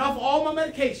 And off all my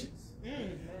medications.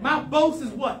 Amen. My boast is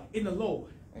what? In the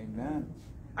Lord. Amen.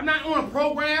 I'm not on a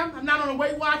program. I'm not on a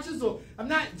Weight Watchers. Or I'm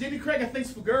not Jenny Craig. I think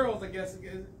it's for girls, I guess.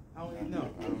 I don't even know.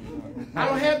 I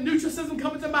don't have Nutrisystem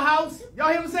coming to my house. Y'all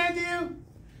hear what I'm saying to you?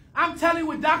 I'm telling you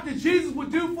what Dr. Jesus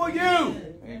would do for you.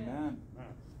 Amen.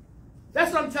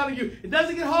 That's what I'm telling you. It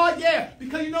doesn't get hard, yeah.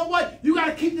 Because you know what? You got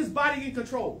to keep this body in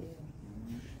control.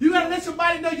 You got to let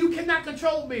somebody know you cannot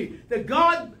control me. That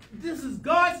God, this is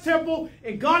God's temple,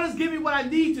 and God has given me what I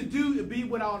need to do to be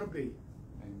what I ought to be.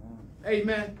 Amen.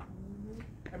 Amen.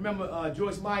 I remember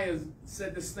Joyce Myers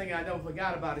said this thing, and I never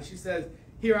forgot about it. She says,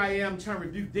 here I am trying to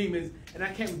rebuke demons, and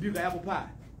I can't rebuke an apple pie.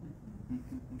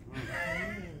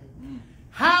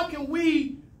 How can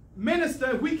we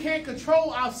minister if we can't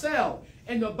control ourselves?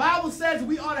 And the Bible says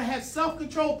we ought to have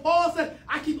self-control. Paul said,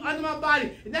 I keep under my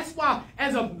body. And that's why,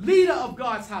 as a leader of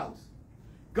God's house,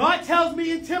 God tells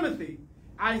me in Timothy,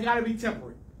 I got to be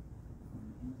temperate.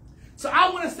 So I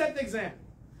want to set the example.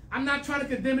 I'm not trying to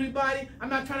condemn anybody. I'm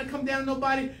not trying to come down to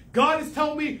nobody. God has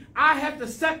told me I have to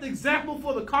set the example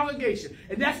for the congregation.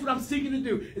 And that's what I'm seeking to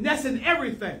do. And that's in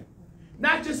everything.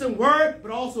 Not just in word,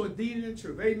 but also in deed and in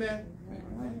truth. Amen.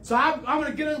 So I'm going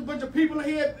to get a bunch of people in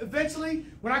here eventually.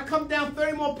 When I come down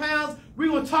 30 more pounds, we're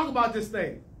going to talk about this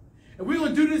thing. And we're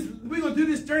going to do this. We're going to do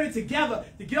this journey together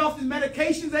to get off these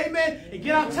medications, amen, and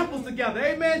get our temples together,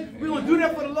 amen. We're going to do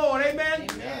that for the Lord, amen.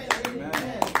 Amen.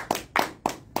 Amen.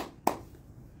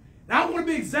 Now I want to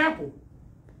be an example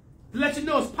to let you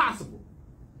know it's possible.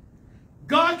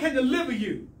 God can deliver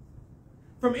you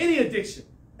from any addiction,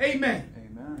 amen.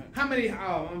 How many?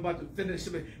 Oh, I'm about to finish.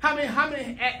 How many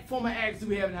former addicts do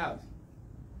we have in the house?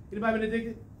 Anybody been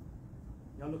addicted?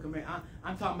 Y'all look at me.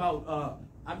 I'm talking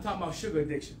about sugar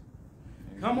addiction.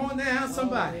 Come on now,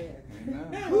 somebody.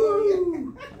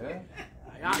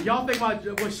 Y'all think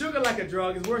about sugar like a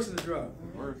drug is worse than a drug.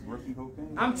 Worse than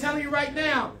cocaine. I'm telling you right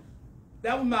now,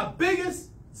 that was my biggest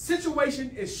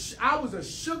situation. I was a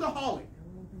sugarholic,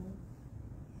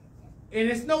 and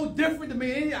it's no different to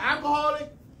me. Any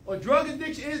alcoholic or drug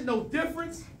addiction is no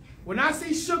difference. When I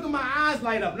see sugar, my eyes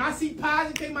light up. When I see pies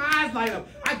and cake, my eyes light up.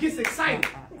 I get excited.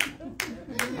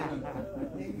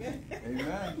 Amen.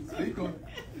 Amen. Speak on it.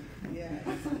 Yes.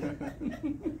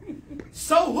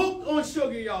 So hooked on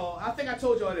sugar, y'all. I think I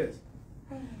told y'all this.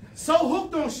 So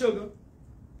hooked on sugar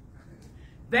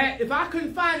that if I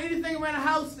couldn't find anything around the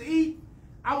house to eat,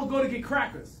 I would go to get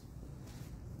crackers.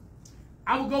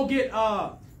 I would go get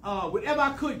whatever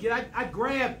I could get. I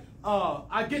grab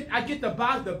I get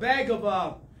the bag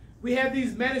of we have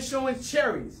these Manischewitz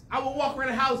cherries. I would walk around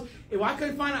the house. If I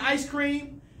couldn't find an ice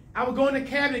cream, I would go in the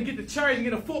cabinet and get the cherries and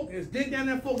get a fork and just dig down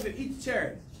that fork and eat the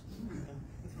cherries.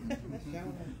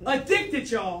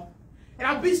 Addicted, y'all. And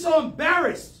I'd be so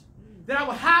embarrassed that I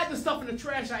would hide the stuff in the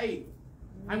trash I ate.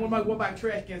 I didn't want to go by the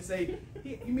trash can and say,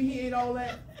 you mean he ate all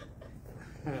that?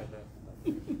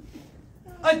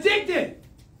 Addicted.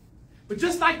 But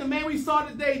just like the man we saw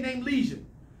today named Legion,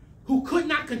 who could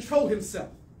not control himself.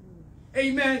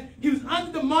 Amen. He was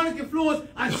under demonic influence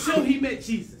until he met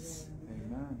Jesus.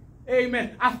 Amen.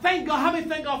 Amen. I thank God. How many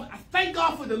thank God? I thank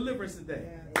God for deliverance today.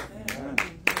 Amen.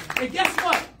 And guess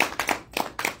what?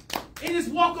 In this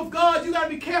walk of God, you got to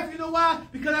be careful. You know why?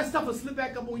 Because that stuff will slip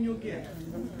back up on you again.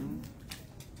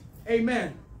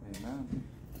 Amen. Amen.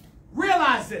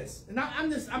 Realize this. And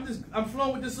I'm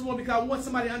flowing with this more because I want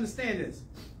somebody to understand this.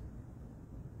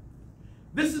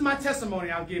 This is my testimony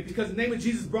I'll give because the name of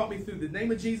Jesus brought me through. The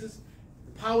name of Jesus,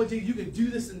 the power of Jesus. You can do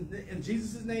this in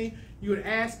Jesus' name. You would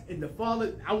ask, and the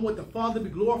Father, I want the Father to be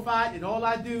glorified in all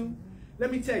I do.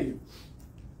 Let me tell you,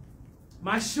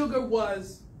 my sugar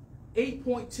was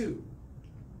 8.2.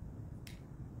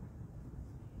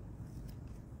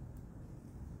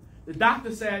 The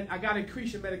doctor said, I got to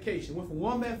increase your medication. Went from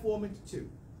 1 metformin to 2.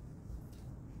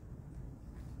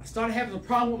 I started having a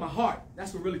problem with my heart.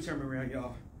 That's what really turned me around,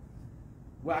 y'all.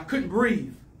 Well, I couldn't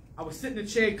breathe. I was sitting in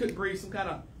the chair, couldn't breathe, some kind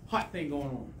of heart thing going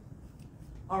on.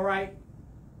 All right.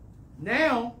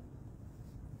 Now,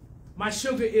 my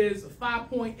sugar is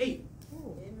 5.8.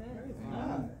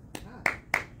 Amen.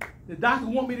 The doctor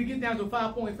want me to get down to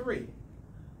 5.3.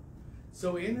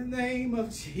 So in the name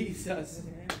of Jesus,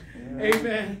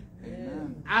 amen.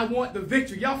 Amen. I want the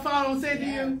victory. Y'all follow what I'm saying to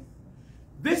you?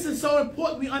 This is so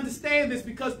important we understand this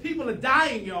because people are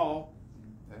dying, y'all.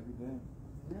 Every day.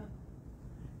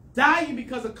 Dying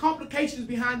because of complications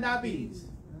behind diabetes.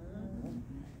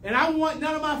 And I want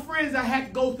none of my friends that had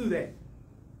to go through that.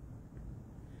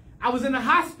 I was in the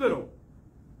hospital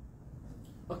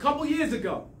a couple years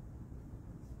ago.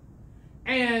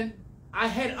 And I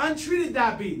had untreated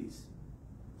diabetes.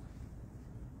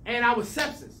 And I was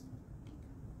sepsis.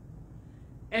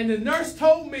 And the nurse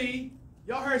told me,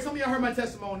 some of y'all heard my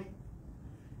testimony,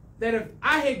 that if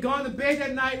I had gone to bed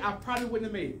that night, I probably wouldn't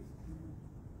have made it.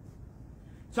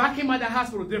 So I came out of that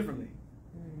hospital differently.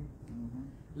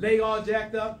 Leg all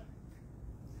jacked up.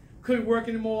 Couldn't work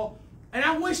anymore. And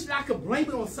I wish that I could blame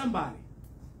it on somebody.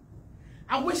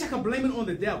 I wish I could blame it on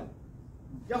the devil.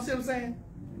 Y'all see what I'm saying?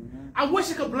 I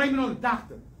wish I could blame it on the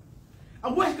doctor. I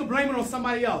wish I could blame it on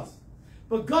somebody else.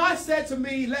 But God said to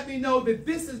me, let me know that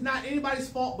this is not anybody's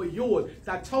fault but yours.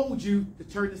 So I told you to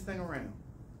turn this thing around.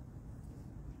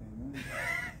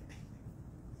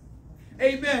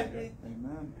 Amen.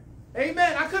 Amen.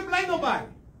 Amen. I couldn't blame nobody.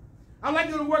 I like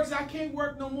to go to work, so I can't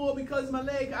work no more because of my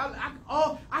leg.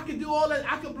 I could do all that.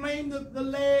 I could blame the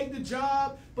leg, the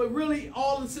job, but really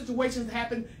all the situations that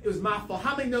happened, it was my fault.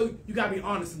 How many know you got to be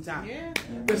honest sometimes? Yeah.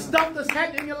 The stuff that's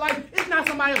happening in your life, it's not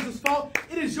somebody else's fault.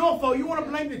 It is your fault. You want to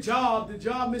blame the job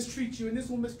mistreats you, and this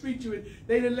one mistreats you, and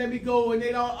they didn't let me go, and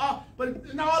they don't. But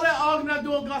in all that argument I'm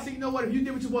doing, God said, you know what? If you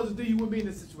did what you supposed to do, you wouldn't be in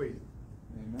this situation.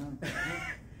 Amen.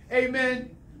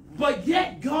 Amen. But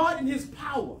yet, God in His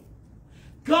power,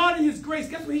 God in His grace,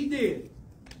 guess what He did?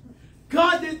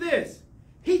 God did this.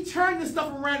 He turned this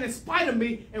stuff around in spite of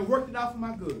me and worked it out for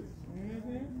my good.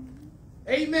 Amen.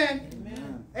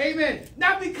 Amen. Amen.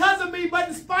 Not because of me, but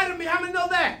in spite of me. How many know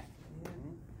that?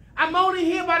 I'm only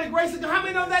here by the grace of God. How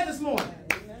many know that this morning?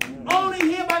 Only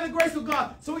here by the grace of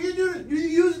God. So when you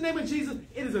use the name of Jesus,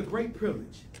 it is a great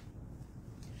privilege.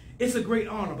 It's a great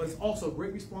honor, but it's also a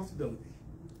great responsibility.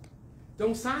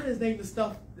 Don't sign His name to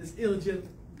stuff that's illegitimate.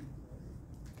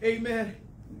 Amen.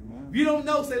 If you don't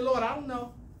know, say, Lord, I don't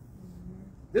know.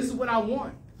 This is what I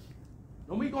want.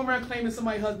 Don't be going around claiming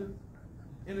somebody's husband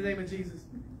in the name of Jesus.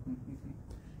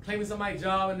 Claiming somebody's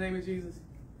job in the name of Jesus.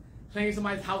 Claiming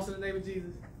somebody's house in the name of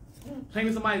Jesus.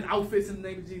 Claiming somebody's outfits in the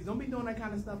name of Jesus. Don't be doing that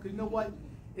kind of stuff because you know what?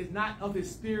 It's not of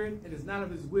His Spirit and it's not of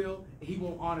His will, and He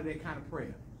won't honor that kind of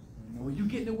prayer. And when you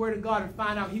get in the Word of God and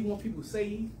find out He wants people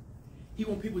saved, He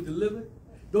wants people delivered,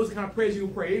 Those are the kind of prayers you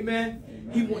can pray. Amen.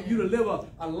 Amen. He wants you to live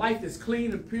a life that's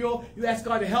clean and pure. You ask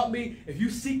God to help me. If you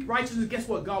seek righteousness, guess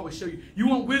what? God will show you. You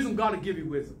want wisdom, God will give you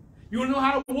wisdom. You want to know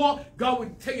how to walk, God will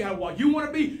tell you how to walk. You want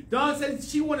to be, Dawn says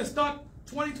she want to start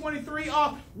 2023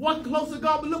 off one closer to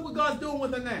God, but look what God's doing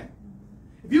with her now.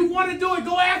 If you want to do it,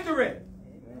 go after it.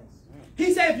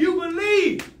 He said, if you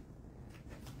believe,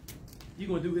 you're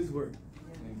going to do his work.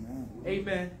 Amen.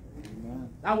 Amen. Amen.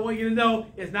 I want you to know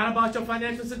it's not about your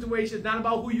financial situation. It's not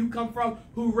about who you come from,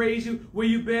 who raised you, where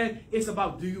you've been. It's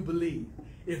about, do you believe?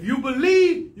 If you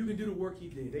believe, you can do the work he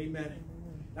did. Amen.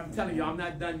 I'm telling you, I'm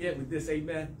not done yet with this.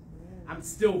 Amen. I'm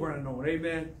still running on.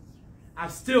 Amen.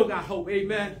 I've still got hope.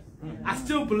 Amen. I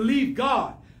still believe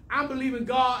God. I'm believing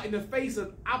God in the face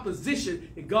of opposition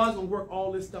that God's going to work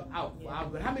all this stuff out.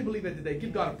 But how many believe that today?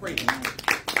 Give God a praise.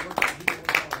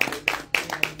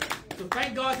 So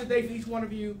thank God today for each one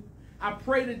of you. I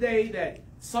pray today that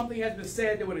something has been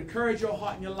said that would encourage your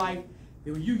heart and your life.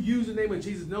 That when you use the name of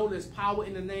Jesus, know there's power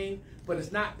in the name, but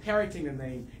it's not parroting the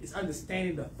name. It's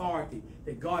understanding the authority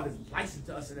that God has licensed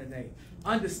to us in the name.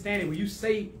 Understanding when you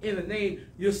say in the name,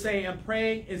 you're saying, I'm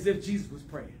praying as if Jesus was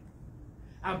praying.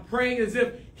 I'm praying as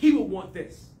if he would want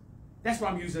this. That's why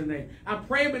I'm using the name. I'm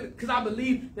praying because I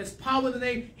believe there's power in the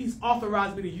name. He's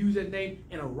authorized me to use that name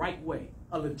in a right way,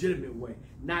 a legitimate way,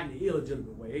 not in an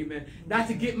illegitimate way. Amen. Not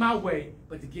to get my way,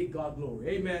 but to get God glory.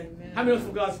 Amen. Amen. How many else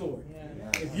for God's glory?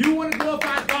 Yeah. If you want to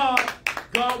glorify God,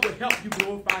 God will help you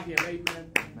glorify him.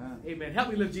 Amen. Amen. Amen. Help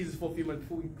me lift Jesus for a few minutes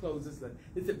before we close this.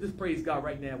 Let's praise God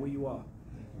right now where you are.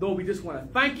 Lord, we just want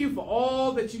to thank you for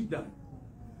all that you've done,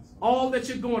 all that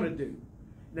you're going to do.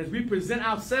 And as we present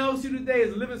ourselves to you today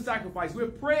as a living sacrifice, we're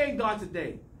praying, God,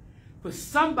 today for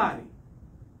somebody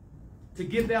to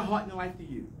give their heart and life to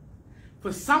you.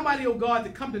 For somebody, oh God, to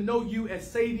come to know you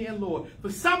as Savior and Lord. For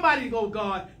somebody, oh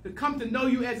God, to come to know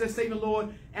you as their Savior and Lord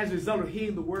as a result of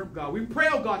hearing the word of God. We pray,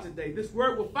 oh God, today this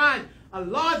word will find a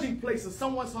lodging place in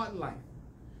someone's heart and life.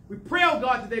 We pray, oh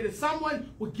God, today that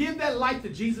someone will give their life to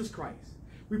Jesus Christ.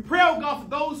 We pray, oh God, for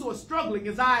those who are struggling,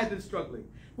 as I have been struggling,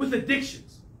 with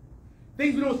addictions.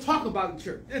 Things we don't talk about in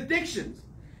church. Addictions,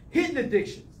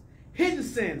 hidden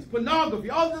sins, pornography,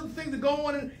 all the other things that go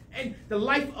on in the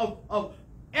life of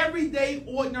everyday,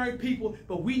 ordinary people,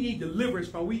 but we need deliverance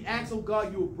from. We ask, oh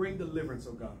God, you will bring deliverance,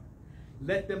 oh God.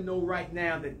 Let them know right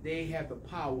now that they have the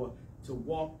power to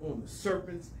walk on the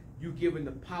serpents. You've given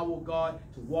the power, God,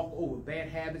 to walk over bad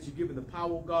habits. You've given the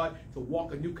power, God, to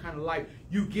walk a new kind of life.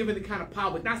 You've given the kind of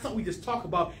power, but not something we just talk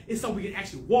about. It's something we can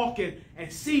actually walk in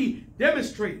and see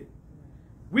demonstrated.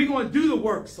 We're going to do the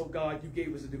works, oh God, you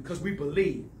gave us to do because we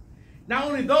believe. Not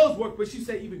only those works, but you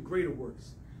said even greater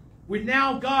works. We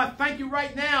now, God, thank you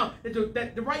right now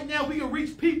that right now we can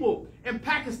reach people in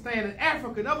Pakistan and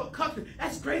Africa and other countries.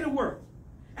 That's greater work.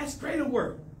 That's greater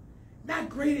work. Not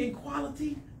greater in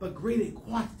quality, but greater in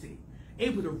quantity.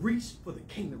 Able to reach for the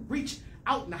kingdom. Reach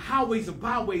out in the highways and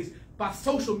byways by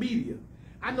social media.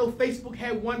 I know Facebook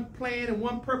had one plan and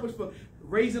one purpose for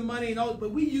raising money and all,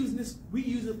 but we use this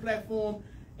platform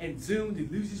and Zoom to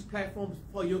use these platforms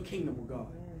for your kingdom, oh God.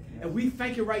 And we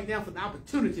thank you right now for the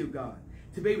opportunity, of God,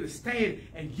 to be able to stand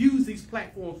and use these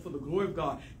platforms for the glory of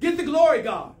God. Get the glory,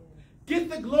 God.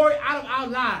 Get the glory out of our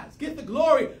lives. Get the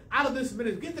glory out of this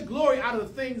ministry. Get the glory out of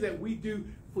the things that we do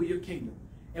for your kingdom.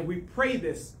 And we pray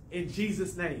this in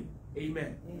Jesus' name.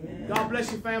 Amen. Amen. God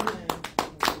bless you, family.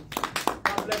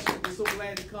 God bless you. We're so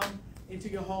glad to come into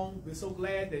your home. We're so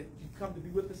glad that you come to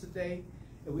be with us today.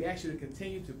 And we ask you to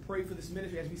continue to pray for this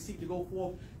ministry as we seek to go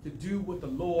forth to do what the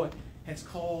Lord has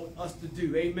called us to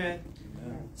do. Amen.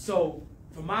 Amen. So,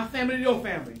 from my family to your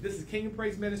family, this is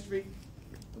KingdomPraise Ministry,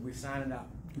 and we're signing out.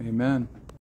 Amen.